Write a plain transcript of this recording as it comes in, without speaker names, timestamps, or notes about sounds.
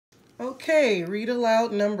Okay, read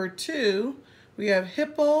aloud number 2. We have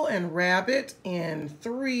Hippo and Rabbit and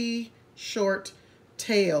 3 short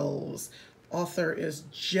tales. Author is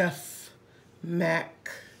Jeff Mack.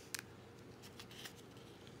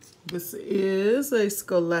 This is a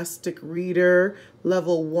Scholastic Reader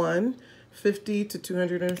Level 1, 50 to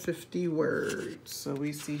 250 words. So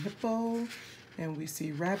we see Hippo and we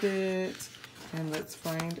see Rabbit, and let's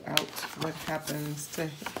find out what happens to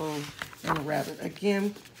Hippo and Rabbit.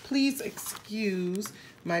 Again, please excuse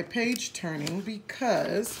my page turning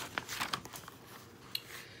because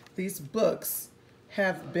these books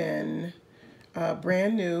have been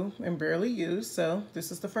brand new and barely used, so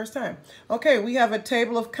this is the first time. Okay, we have a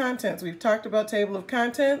table of contents. We've talked about table of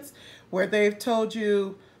contents where they've told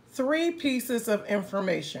you 3 pieces of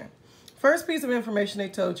information. First piece of information they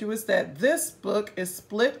told you is that this book is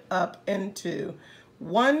split up into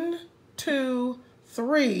 1, 2,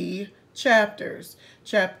 3 chapters.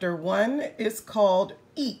 Chapter 1 is called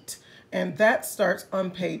Eat, and that starts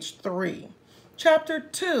on page 3. Chapter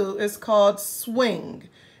 2 is called Swing,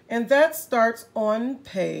 and that starts on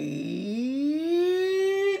page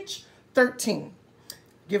 13.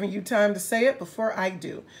 Giving you time to say it before I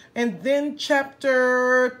do. And then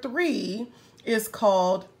chapter 3 is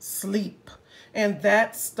called Sleep, and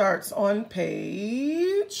that starts on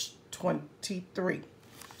page 23.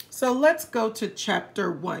 So let's go to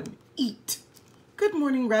chapter 1, Eat. Good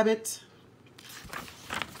morning, Rabbit.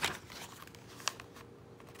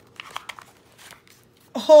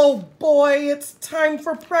 Oh boy, it's time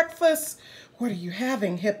for breakfast. What are you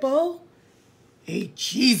having, Hippo? A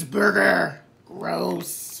cheeseburger.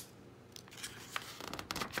 Gross.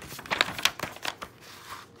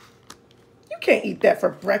 You can't eat that for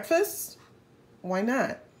breakfast. Why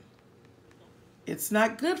not? It's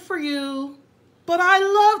not good for you, but I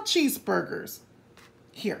love cheeseburgers.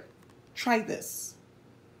 Here, try this.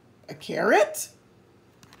 A carrot?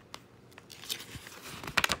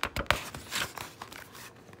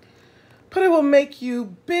 But it will make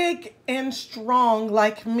you big and strong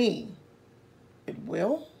like me. It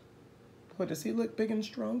will? What, does he look big and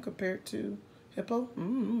strong compared to Hippo?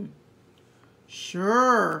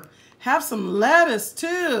 Sure. Have some lettuce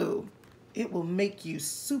too. It will make you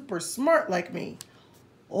super smart like me.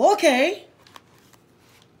 Okay.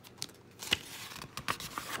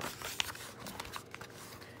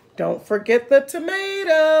 Don't forget the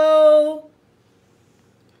tomato.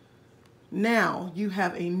 Now you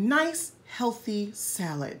have a nice healthy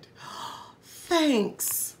salad.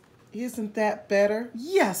 Thanks. Isn't that better?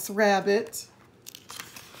 Yes, Rabbit.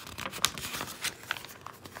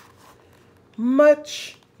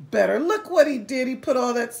 Much better. Look what he did. He put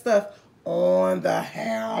all that stuff on the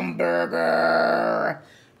hamburger.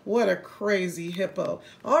 What a crazy hippo.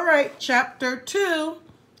 All right, chapter 2,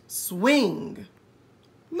 Swing.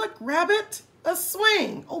 Look, Rabbit, a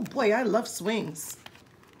swing. Oh boy, I love swings.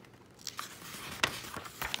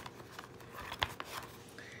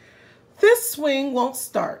 This swing won't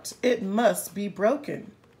start. It must be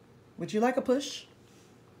broken. Would you like a push?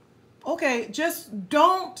 Okay, just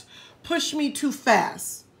don't push me too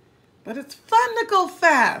fast. But it's fun to go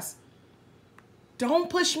fast.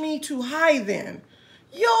 Don't push me too high then.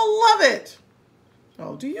 You'll love it.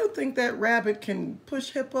 Oh, do you think that Rabbit can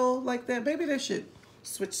push Hippo like that? Maybe they should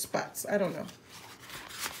switch spots. I don't know.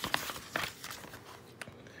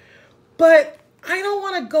 But I don't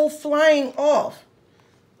want to go flying off.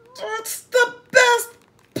 That's the best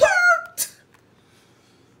part.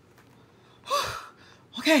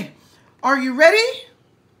 Okay, are you ready?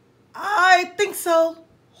 I think so.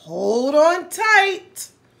 Hold on tight.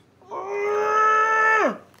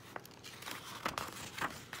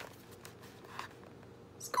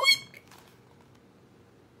 Squeak.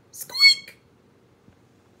 Squeak.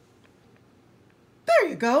 There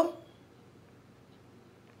you go.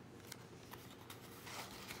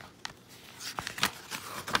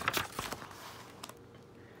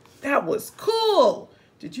 That was cool.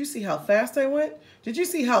 Did you see how fast I went? Did you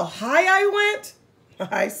see how high I went?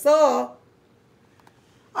 I saw.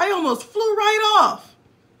 I almost flew right off.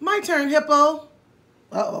 My turn, Hippo.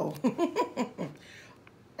 Uh-oh.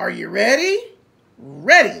 Are you ready?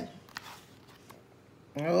 Ready.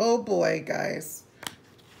 Oh boy, guys.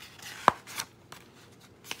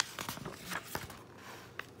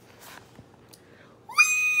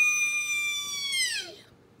 Whee!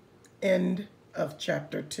 End of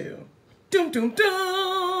chapter 2. Dum dum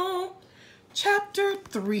dum. Chapter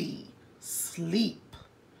 3. Sleep.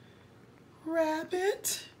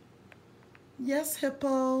 Rabbit. Yes,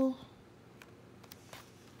 Hippo.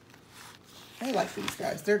 I like these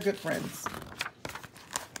guys. They're good friends.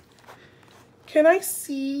 Can I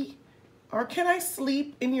see Or can I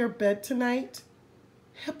sleep in your bed tonight?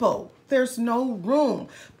 Hippo, there's no room,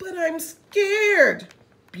 but I'm scared.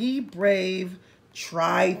 Be brave.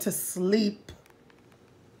 Try to sleep.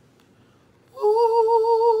 Ooh,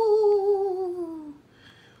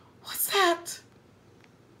 what's that?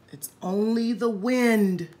 It's only the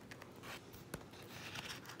wind.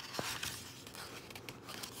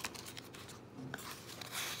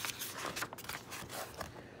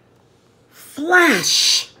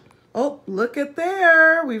 Flash. Oh, look at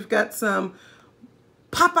there. We've got some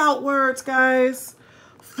pop out words, guys.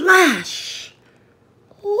 Flash.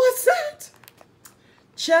 What's that?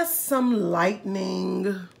 Just some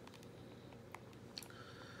lightning.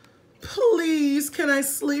 Please, can I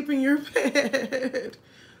sleep in your bed?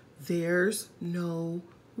 There's no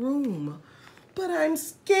room, but I'm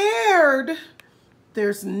scared.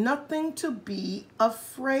 There's nothing to be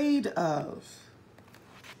afraid of.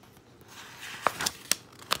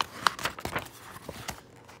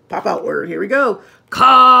 Pop out word, here we go.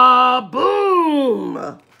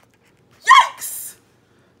 Kaboom! Yikes!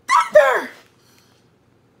 Thunder!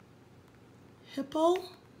 Hippo?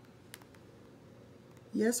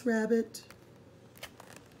 Yes, Rabbit.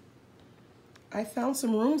 I found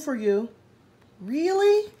some room for you.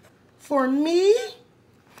 Really? For me?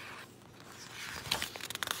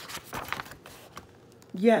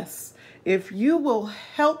 Yes, if it will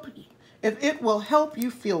help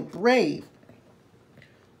you feel brave.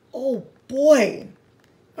 Oh boy,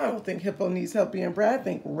 I don't think Hippo needs help being brave. I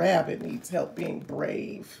think Rabbit needs help being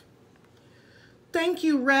brave. Thank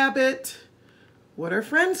you, Rabbit. What are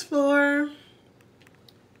friends for?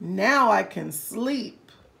 Now I can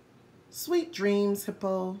sleep. Sweet dreams,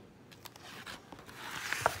 Hippo.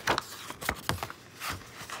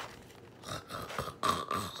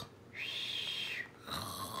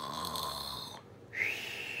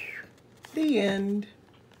 The end.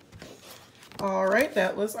 All right,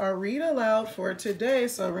 that was our read aloud for today.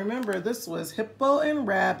 So remember, this was Hippo and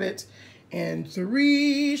Rabbit and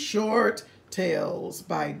 3 Short Tales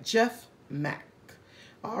by Jeff Mack.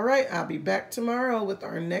 All right, I'll be back tomorrow with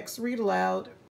our next read aloud.